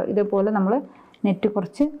 കണ്ടോ? ഇതുപോലെ നമ്മൾ നെറ്റ്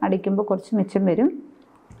കുറച്ച് അടിക്കുമ്പോൾ കുറച്ച് മിച്ചം വരും.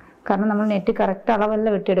 കാരണം നമ്മൾ നെറ്റ് കറക്റ്റ് അളവല്ല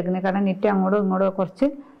വെട്ടിയെടുക്കുന്നത്. കാരണം നെറ്റ് അങ്ങോട്ടോ ഇങ്ങോട്ടോ കുറച്ച്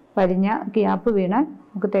വലിഞ്ഞ ഗ്യാപ്പ് വീണാൽ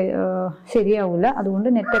നമുക്ക് ശരിയാവില്ല. അതുകൊണ്ട്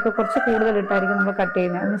നെറ്റൊക്കെ കുറച്ച് കൂടുതൽ ഇട്ടായിരിക്കും നമ്മൾ കട്ട്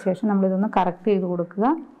ചെയ്യുന്നത്. അതിനുശേഷം നമ്മളിതൊന്ന് കറക്റ്റ് ചെയ്ത് കൊടുക്കുക.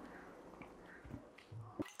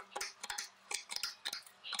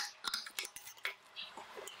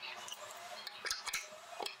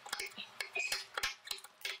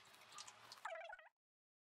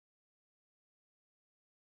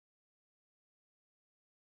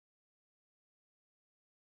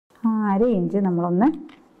 1/2 ഇഞ്ച് നമ്മളൊന്ന്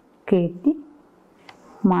കയറ്റി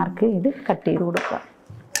മാർക്ക് ചെയ്ത് കട്ട് ചെയ്ത് കൊടുക്കുക.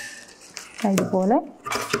 ഇതുപോലെ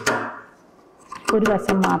ഒരു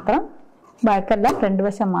വശം മാത്രം, ബാക്കല്ല ഫ്രണ്ട്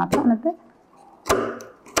വശം മാത്രം, എന്നിട്ട്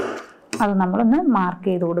അത് നമ്മളൊന്ന് മാർക്ക്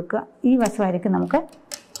ചെയ്ത് കൊടുക്കുക. ഈ വശമായിരിക്കും നമുക്ക്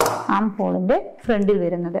ആം ഹോളിൻ്റെ ഫ്രണ്ടിൽ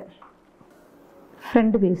വരുന്നത്.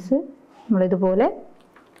 ഫ്രണ്ട് പീസ് നമ്മളിതുപോലെ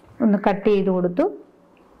ഒന്ന് കട്ട് ചെയ്ത് കൊടുത്തു.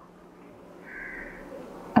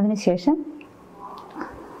 അതിനുശേഷം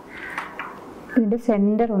ഇതിൻ്റെ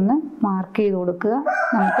സെൻറ്റർ ഒന്ന് മാർക്ക് ചെയ്ത് കൊടുക്കുക.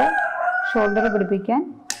 നമുക്ക് ഷോൾഡർ പിടിപ്പിക്കാൻ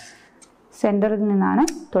സെൻറ്ററിൽ നിന്നാണ്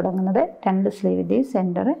തുടങ്ങുന്നത്. 2 സ്ലീവിൻ്റെയും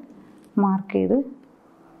സെൻറ്റർ മാർക്ക് ചെയ്ത്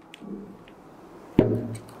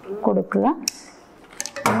കൊടുക്കുക.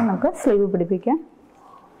 അങ്ങനെ നമുക്ക് സ്ലീവ് പിടിപ്പിക്കാം.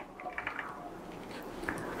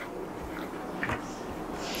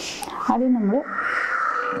 ആദ്യം നമ്മൾ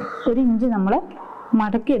 1 ഇഞ്ച് നമ്മൾ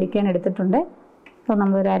മടക്കി അടിക്കാൻ എടുത്തിട്ടുണ്ട്. അപ്പോൾ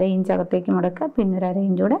നമ്മളൊരു 1/2 ഇഞ്ച് അകത്തേക്ക് മടക്കുക, പിന്നെ ഒരു 1/2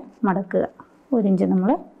 ഇഞ്ച് കൂടെ മടക്കുക. 1 ഇഞ്ച്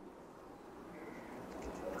നമ്മൾ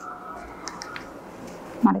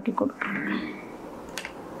മടക്കി കൊടുക്കുക.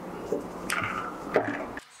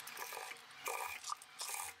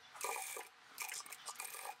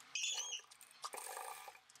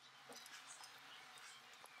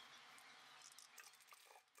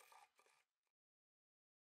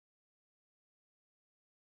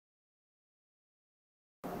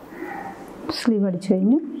 സ്ലീവ് അടിച്ചു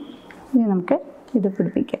കഴിഞ്ഞു. ഇനി നമുക്ക് ഇത്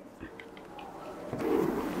പിടിപ്പിക്കാം.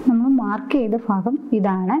 നമ്മൾ മാർക്ക് ചെയ്ത ഭാഗം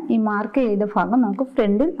ഇതാണ്. ഈ മാർക്ക് ചെയ്ത ഭാഗം നമുക്ക്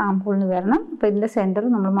ഫ്രണ്ടിൽ ആം ഹോളിന് വരണം. അപ്പോൾ ഇതിൻ്റെ സെൻറ്റർ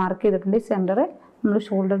നമ്മൾ മാർക്ക് ചെയ്തിട്ടുണ്ട്. ഈ സെൻറ്റർ നമ്മൾ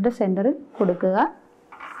ഷോൾഡറിൻ്റെ സെൻറ്ററിൽ കൊടുക്കുക.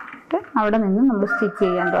 അവിടെ നിന്ന് നമ്മൾ സ്റ്റിച്ച്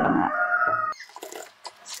ചെയ്യാൻ തുടങ്ങുക.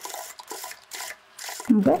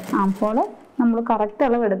 നമുക്ക് ആം ഹോള് നമ്മൾ കറക്റ്റ്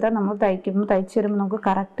അളവെടുത്താൽ നമ്മൾ തയ്ച്ച് വരുമ്പോൾ നമുക്ക്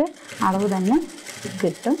കറക്റ്റ് അളവ് തന്നെ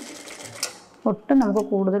കിട്ടും. ഒട്ടും നമുക്ക്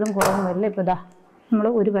കൂടുതലും കുറവും വരില്ല. ഇപ്പോൾ ഇതാ നമ്മൾ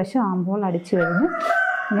ഒരു വശം ആം ഹോൾ അടിച്ചു കഴിഞ്ഞ്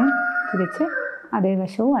ഇനി തിരിച്ച് അതേ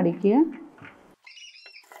വശവും അടിക്കുക.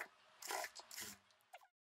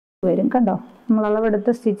 വരും കണ്ടോ, നമ്മൾ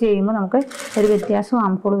അളവെടുത്ത് സ്റ്റിച്ച് ചെയ്യുമ്പോൾ നമുക്ക് ഒരു വ്യത്യാസവും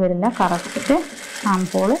ആം ഹോൾ വരില്ല. കറക്റ്റ് ആം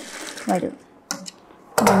ഹോൾ വരും.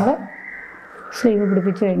 നമ്മൾ സ്ലീവ്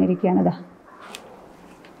പിടിപ്പിച്ച് കഴിഞ്ഞിരിക്കുകയാണ്. ഇതാ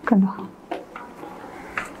കണ്ടോ,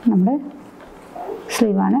 നമ്മുടെ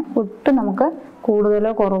സ്ലീവാണ്. ഒട്ടും നമുക്ക്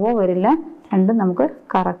കൂടുതലോ കുറവോ വരില്ല. രണ്ടും നമുക്ക്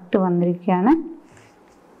കറക്റ്റ് വന്നിരിക്കുകയാണ്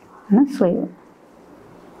സ്ലീവ്.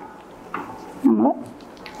 നമ്മൾ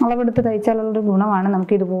അളവെടുത്ത് തയ്ച്ചാലുള്ളൊരു ഗുണമാണ്,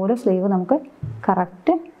 നമുക്ക് ഇതുപോലെ സ്ലീവ് നമുക്ക്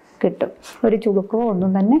കറക്റ്റ് കിട്ടും. ഒരു ചുളുക്കവോ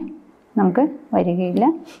ഒന്നും തന്നെ നമുക്ക് വരികയില്ല.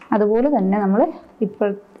 അതുപോലെ തന്നെ നമ്മൾ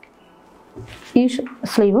ഇപ്പോൾ ഈ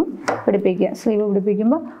സ്ലീവും പിടിപ്പിക്കുക. സ്ലീവ്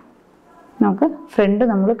പിടിപ്പിക്കുമ്പോൾ നമുക്ക് ഫ്രണ്ട്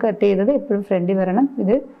നമ്മൾ കട്ട് ചെയ്തത് എപ്പോഴും ഫ്രണ്ടിൽ വരണം.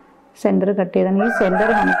 ഇത് സെൻറ്റർ കട്ട് ചെയ്താണ്. ഈ സെൻറ്റർ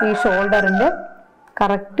നമുക്ക് ഈ ഷോൾഡറിൻ്റെ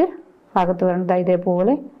കറക്റ്റ് ഭാഗത്ത് വരണം.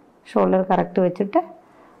 ഇതേപോലെ ഷോൾഡർ കറക്റ്റ് വെച്ചിട്ട്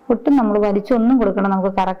ഒട്ടും നമ്മൾ വലിച്ചൊന്നും കൊടുക്കണം.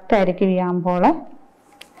 നമുക്ക് കറക്റ്റ് ആയിരിക്കും ഈ ആം ഹോൾ.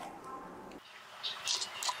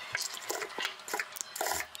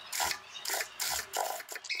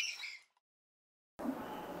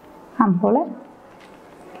 ആം ഹോൾ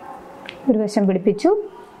ഒരു വശം പിടിപ്പിച്ചു,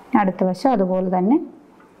 അടുത്ത വശം അതുപോലെ തന്നെ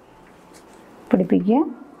പിടിപ്പിക്കുക.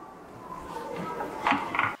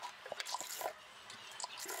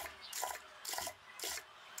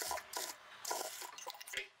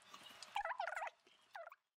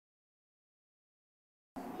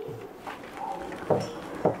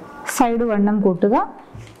 സൈഡ് വണ്ണം കൂട്ടുക.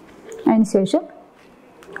 അതിനുശേഷം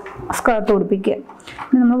സ്കേർട്ട് പിടിപ്പിക്കുക.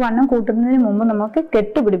 നമ്മൾ വണ്ണം കൂട്ടുന്നതിന് മുമ്പ് നമുക്ക്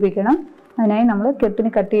കെട്ട് പിടിപ്പിക്കണം. അതിനായി നമ്മൾ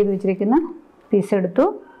കെട്ടിന് കട്ട് ചെയ്ത് വെച്ചിരിക്കുന്ന പീസ് എടുത്തു.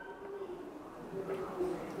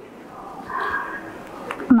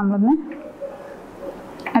 നമ്മളൊന്ന്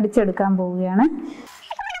അടിച്ചെടുക്കാൻ പോവുകയാണ്.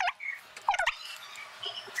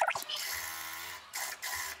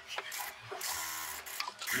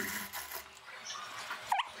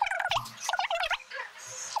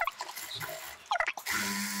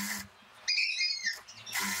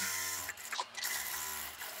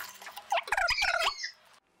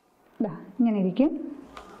 ഇങ്ങനെ ഇരിക്കും.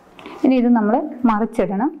 ഇനി ഇത് നമ്മൾ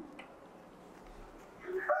മറിച്ചിടണം.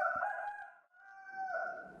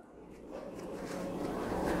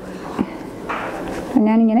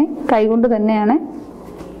 ഞാനിങ്ങനെ കൈകൊണ്ട് തന്നെയാണ്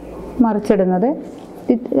മറിച്ചിടുന്നത്.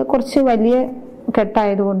 കുറച്ച് വലിയ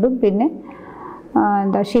കെട്ടായതുകൊണ്ടും പിന്നെ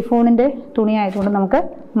ഷിഫോണിൻ്റെ തുണി ആയതുകൊണ്ടും നമുക്ക്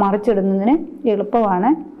മറിച്ചിടുന്നതിന്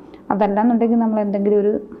എളുപ്പമാണ്. അതല്ലാന്നുണ്ടെങ്കിൽ നമ്മൾ എന്തെങ്കിലും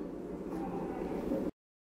ഒരു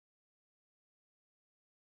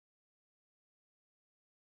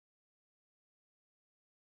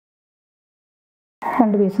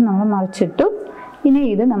രണ്ട് പീസ് നമ്മൾ മറിച്ചിട്ടു. ഇനി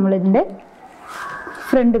ഇത് നമ്മളിതിൻ്റെ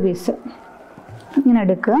ഫ്രണ്ട് പീസ് ഇങ്ങനെ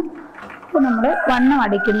എടുക്കുക. അപ്പോൾ നമ്മൾ വണ്ണം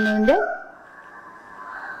അടിക്കുന്നതിൻ്റെ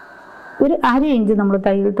ഒരു 1/2 ഇഞ്ച് നമ്മൾ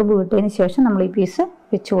തയ്യൽ തുമ്പ് വിട്ടതിന് ശേഷം നമ്മൾ ഈ പീസ്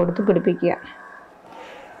വെച്ച് കൊടുത്ത് പിടിപ്പിക്കുക.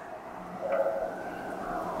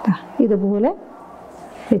 ഇതുപോലെ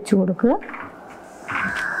വെച്ച് കൊടുക്കുക.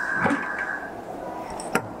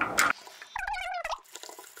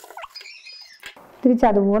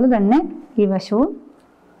 തിരിച്ചതുപോലെ തന്നെ ഈ വശവും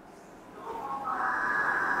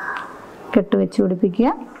കെട്ട് വെച്ച് പിടിപ്പിക്കുക.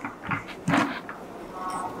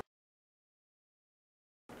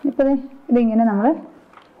 ഇപ്പോൾ ഇതിങ്ങനെ നമ്മൾ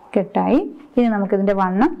കെട്ടായി. ഇനി നമുക്കിതിൻ്റെ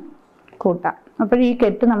വണ്ണം കൂട്ടാം. അപ്പോൾ ഈ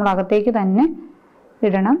കെട്ട് നമ്മൾ അകത്തേക്ക് തന്നെ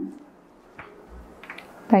ഇടണം.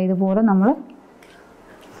 ഇതുപോലെ നമ്മൾ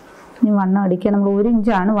ഇനി വണ്ണം അടിക്കുക. നമ്മൾ 1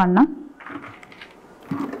 ഇഞ്ചാണ് വണ്ണം.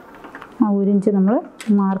 ആ 1 ഇഞ്ച് നമ്മൾ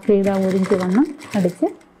മാർക്ക് ചെയ്ത് ആ 1 ഇഞ്ച് വണ്ണം അടിച്ച്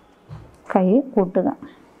കൈ കൂട്ടുക.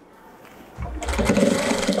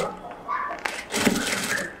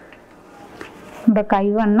 നമ്മുടെ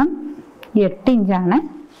കൈവണ്ണം 8 ഇഞ്ചാണ്.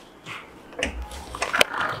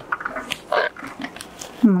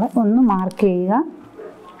 നമ്മൾ ഒന്ന് മാർക്ക് ചെയ്യുക.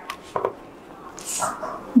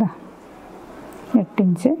 8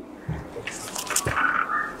 ഇഞ്ച്.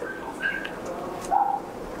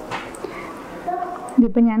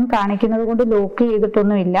 ഇതിപ്പോൾ ഞാൻ കാണിക്കുന്നത് കൊണ്ട് ലോക്ക്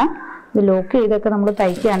ചെയ്തിട്ടൊന്നുമില്ല. ഇത് ലോക്ക് ചെയ്തൊക്കെ നമ്മൾ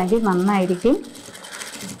തയ്ക്കുകയാണെങ്കിൽ നന്നായിരിക്കും.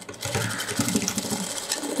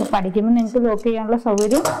 പഠിക്കുമ്പോൾ നിങ്ങൾക്ക് ലോക്ക് ചെയ്യാനുള്ള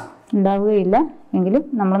സൗകര്യം ഉണ്ടാവുകയില്ല. എങ്കിലും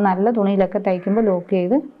നമ്മൾ നല്ല തുണിയിലൊക്കെ തയ്ക്കുമ്പോൾ ലോക്ക്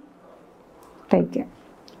ചെയ്ത് തയ്ക്കുക.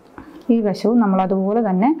 ഈ വശവും നമ്മളതുപോലെ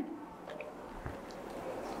തന്നെ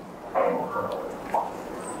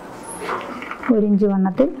ഒരു ഇഞ്ച്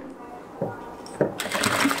വണ്ണത്തിൽ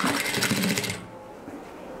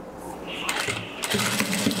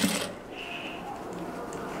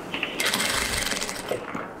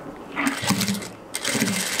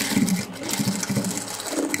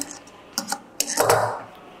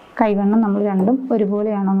കൈവണ്ണം നമ്മൾ രണ്ടും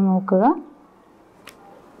ഒരുപോലെയാണോ എന്ന് നോക്കുക.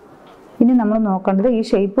 ഇനി നമ്മൾ നോക്കേണ്ടത് ഈ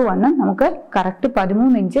ഷേപ്പ് വണ്ണം നമുക്ക് കറക്റ്റ്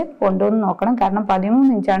 13 ഇഞ്ച് ഉണ്ടോ എന്ന് നോക്കണം. കാരണം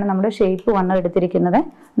 13 ഇഞ്ചാണ് നമ്മുടെ ഷേപ്പ് വണ്ണം എടുത്തിരിക്കുന്നത്.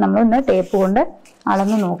 നമ്മളൊന്ന് ടേപ്പ് കൊണ്ട്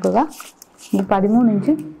അളന്ന് നോക്കുക. ഈ 13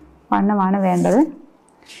 ഇഞ്ച് വണ്ണമാണ് വേണ്ടത്.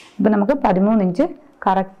 ഇപ്പം നമുക്ക് 13 ഇഞ്ച്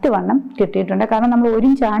കറക്റ്റ് വണ്ണം കിട്ടിയിട്ടുണ്ട്. കാരണം നമ്മൾ 1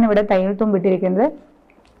 ഇഞ്ചാണ് ഇവിടെ തയ്യൽ തുമ്പ് ഇട്ടിരിക്കുന്നത്.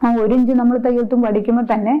 ആ 1 ഇഞ്ച് നമ്മൾ തയ്യൽ തുമ്പ് അടിക്കുമ്പോൾ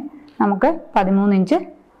തന്നെ നമുക്ക് 13 ഇഞ്ച്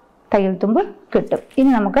തയ്യൽ തുമ്പ് കിട്ടും. ഇനി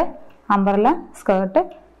നമുക്ക് അംബ്രല്ല സ്കേർട്ട്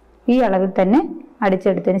ഈ അളവിൽ തന്നെ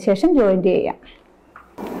അടിച്ചെടുത്തതിന് ശേഷം ജോയിന്റ് ചെയ്യാം.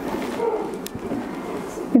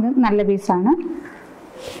 ഇത് നല്ല പീസാണ്.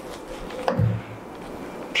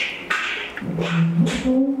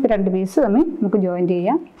 രണ്ട് പീസ് തമ്മിൽ നമുക്ക് ജോയിന്റ്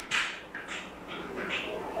ചെയ്യാം.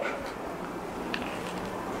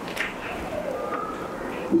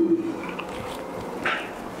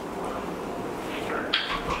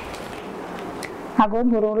 അകവും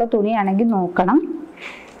പുറവുള്ള തുണിയാണെങ്കിൽ നോക്കണം.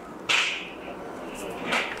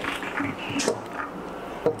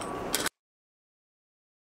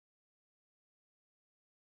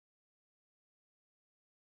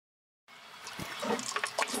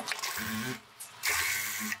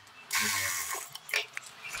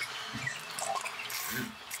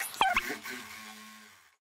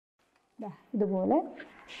 ഇതുപോലെ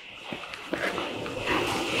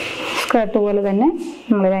സ്കേർട്ട് പോലെ തന്നെ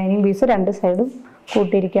നമ്മൾ ലൈനിങ് പീസ് രണ്ട് സൈഡും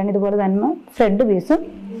കൂട്ടിയിരിക്കുകയാണ്. ഇതുപോലെ തന്നെ ഫ്രണ്ട് പീസും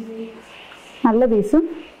നല്ല പീസും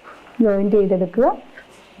ജോയിൻറ്റ് ചെയ്തെടുക്കുക.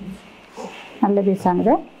 നല്ല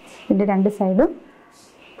പീസാണിത്. ഇതിൻ്റെ രണ്ട് സൈഡും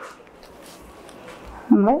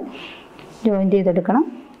നമ്മൾ ജോയിൻറ്റ് ചെയ്തെടുക്കണം.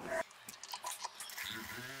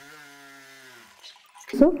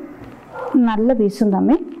 നല്ല പീസും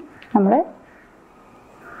തമ്മിൽ നമ്മൾ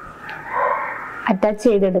അറ്റാച്ച്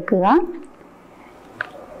ചെയ്തെടുക്കുക.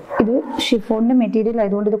 ഇത് ഷിഫോണിൻ്റെ മെറ്റീരിയൽ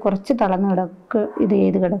ആയതുകൊണ്ട് ഇത് കുറച്ച് തളർന്ന് ഇത്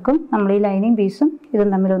ചെയ്ത് കിടക്കും. നമ്മൾ ഈ ലൈനിങ് പീസും ഇതും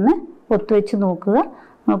തമ്മിലൊന്ന് ഒത്തുവെച്ച് നോക്കുക.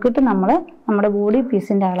 നോക്കിയിട്ട് നമ്മുടെ ബോഡി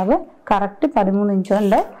പീസിൻ്റെ അളവ് കറക്റ്റ് 13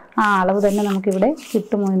 ഇഞ്ചുണ്ട്. ആ അളവ് തന്നെ നമുക്കിവിടെ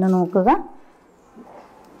കിട്ടുമോ എന്ന് നോക്കുക.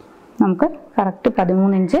 നമുക്ക് കറക്റ്റ്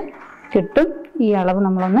 13 ഇഞ്ച് കിട്ടും. ഈ അളവ്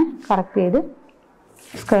നമ്മളൊന്ന് കറക്റ്റ് ചെയ്ത്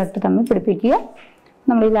സ്കേർട്ട് തമ്മിൽ പിടിപ്പിക്കുക.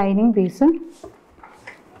 നമ്മൾ ഈ ലൈനിങ് പീസ്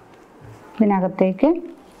ഇതിനകത്തേക്ക്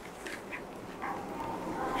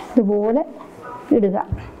ഇതുപോലെ ഇടുക.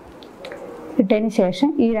 ഇട്ടതിന് ശേഷം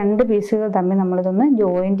ഈ രണ്ട് പീസുകൾ തമ്മിൽ നമ്മളിതൊന്ന്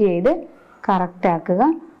ജോയിൻറ്റ് ചെയ്ത് കറക്റ്റ് ആക്കുക.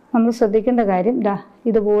 നമ്മൾ ശ്രദ്ധിക്കേണ്ട കാര്യം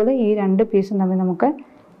ഇതുപോലെ ഈ രണ്ട് പീസും തമ്മിൽ നമുക്ക്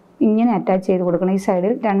ഇങ്ങനെ അറ്റാച്ച് ചെയ്ത് കൊടുക്കണം. ഈ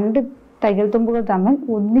സൈഡിൽ രണ്ട് തയ്യൽ തുമ്പുകൾ തമ്മിൽ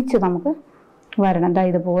ഒന്നിച്ച് നമുക്ക് വരണം.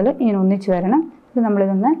 ഇതുപോലെ ഇങ്ങനെ ഒന്നിച്ച് വരണം. ഇത്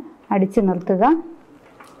നമ്മളിതൊന്ന് അടിച്ച് നിർത്തുക.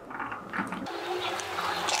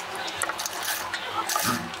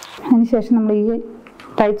 അതിനുശേഷം നമ്മൾ ഈ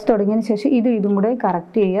തയ്ച്ച് തുടങ്ങിയതിന് ശേഷം ഇതും കൂടെ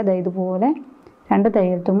കറക്റ്റ് ചെയ്യുക. ഇതുപോലെ രണ്ട്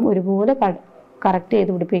തയ്യൽ തുമ്പും ഒരുപോലെ കറക്റ്റ്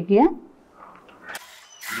ചെയ്ത് പിടിപ്പിക്കുക.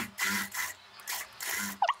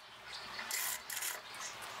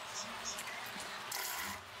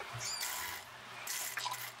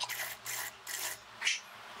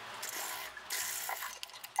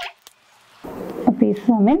 പീസ്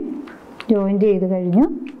തമ്മിൽ ജോയിൻ്റ് ചെയ്ത് കഴിഞ്ഞു.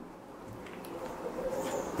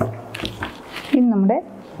 ഇനി നമ്മുടെ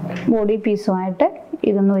ബോഡി പീസുമായിട്ട്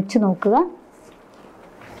ഇതൊന്ന് വെച്ച് നോക്കുക.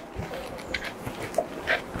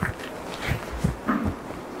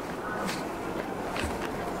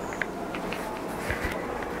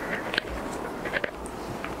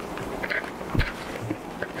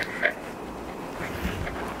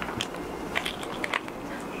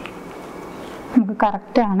 നമുക്ക്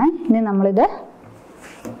കറക്റ്റാണ്. ഇനി നമ്മളിത്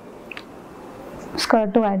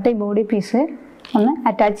സ്കേർട്ടുമായിട്ട് ഈ ബോഡി പീസ് ഒന്ന്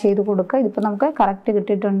അറ്റാച്ച് ചെയ്ത് കൊടുക്കുക. ഇതിപ്പോൾ നമുക്ക് കറക്റ്റ്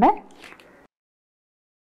കിട്ടിയിട്ടുണ്ട്.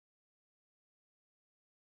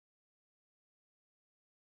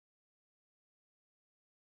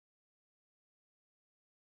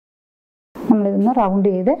 നമ്മളിതൊന്ന് റൗണ്ട്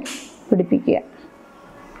ചെയ്ത് പിടിപ്പിക്കുക.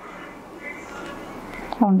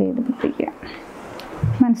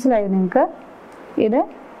 മനസ്സിലായോ നിങ്ങൾക്ക്? ഇത്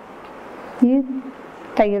ഈ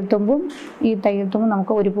തയ്യൽ തുമ്പും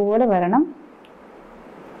നമുക്ക് ഒരുപോലെ വരണം.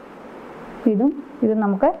 ഇതും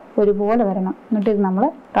നമുക്ക് ഒരുപോലെ വരണം. എന്നിട്ട് ഇത് നമ്മൾ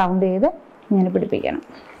റൗണ്ട് ചെയ്ത് ഇങ്ങനെ പിടിപ്പിക്കണം.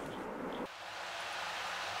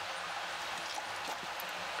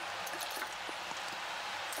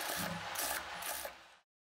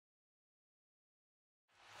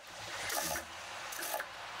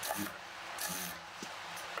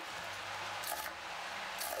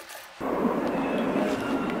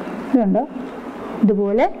 ഇതുണ്ടോ?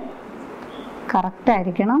 ഇതുപോലെ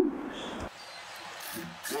കറക്റ്റായിരിക്കണം.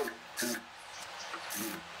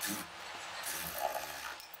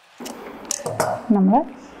 നമ്മൾ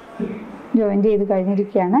ജോയിൻ്റ് ചെയ്ത്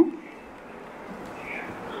കഴിഞ്ഞിരിക്കുകയാണ്.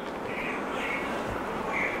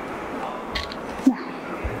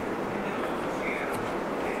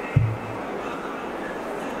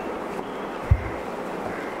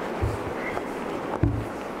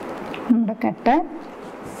 നമ്മുടെ കട്ട്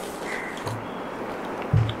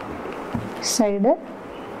സൈഡ്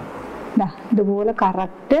ഇതുപോലെ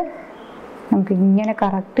കറക്റ്റ് നമുക്ക് ഇങ്ങനെ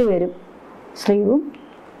കറക്റ്റ് വരും. സ്ലീവും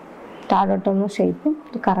താഴോട്ടുള്ള ഷേപ്പും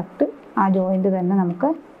ഇത് കറക്റ്റ് ആ ജോയിൻ്റ് തന്നെ നമുക്ക്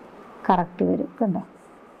കറക്റ്റ് വരും. കണ്ടോ?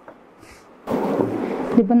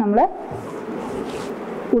 ഇതിപ്പോൾ നമ്മൾ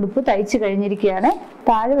ഉടുപ്പ് തയ്ച്ച് കഴിഞ്ഞിരിക്കുകയാണ്.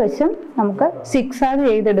 താഴെ വശം നമുക്ക് സിക്സാഗ്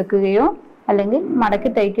ചെയ്തെടുക്കുകയോ അല്ലെങ്കിൽ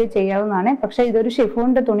മടക്കി തയ്ക്കുകയോ ചെയ്യാവുന്നതാണ്. പക്ഷേ ഇതൊരു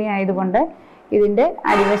ഷിഫോണിൻ്റെ തുണി ആയതുകൊണ്ട് ഇതിൻ്റെ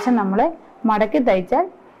അടിവശം നമ്മൾ മടക്കി തയ്ച്ചാൽ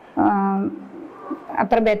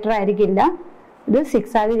അത്ര ബെറ്റർ ആയിരിക്കില്ല. ഇത്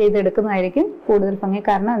സിക്സാഗ് ചെയ്തെടുക്കുന്നതായിരിക്കും കൂടുതൽ ഭംഗി.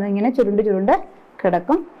 കാരണം അതിങ്ങനെ ചുരുണ്ട്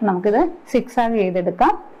കിടക്കും. നമുക്കിത് സിക്സാഗ്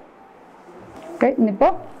ചെയ്തെടുക്കാം. ഓക്കെ,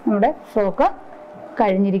 ഇന്നിപ്പോൾ നമ്മുടെ ഫ്രോക്ക്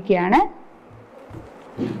കഴിഞ്ഞിരിക്കുകയാണ്.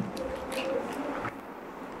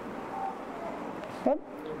 അപ്പം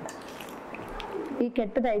ഈ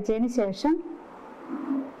കെട്ട് തയ്ച്ചതിന് ശേഷം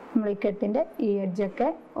നമ്മൾ ഈ കെട്ടിൻ്റെ ഈ എഡ്ജൊക്കെ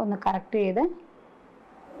ഒന്ന് കറക്റ്റ് ചെയ്ത്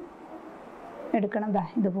എടുക്കണം.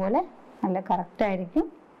 ഇതുപോലെ നല്ല കറക്റ്റായിരിക്കും.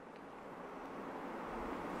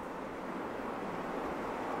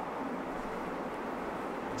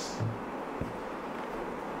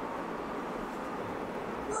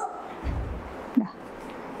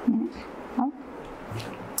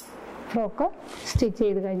 ഫ്രോക്ക് സ്റ്റിച്ച്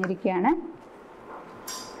ചെയ്ത് കഴിഞ്ഞിരിക്കുകയാണ്.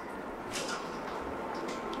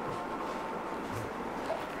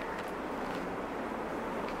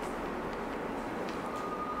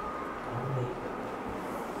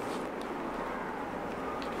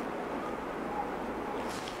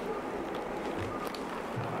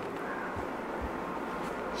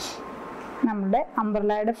 നമ്മുടെ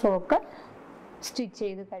അംബ്രല്ലയുടെ ഫ്രോക്ക് സ്റ്റിച്ച്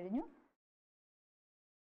ചെയ്ത് കഴിഞ്ഞു.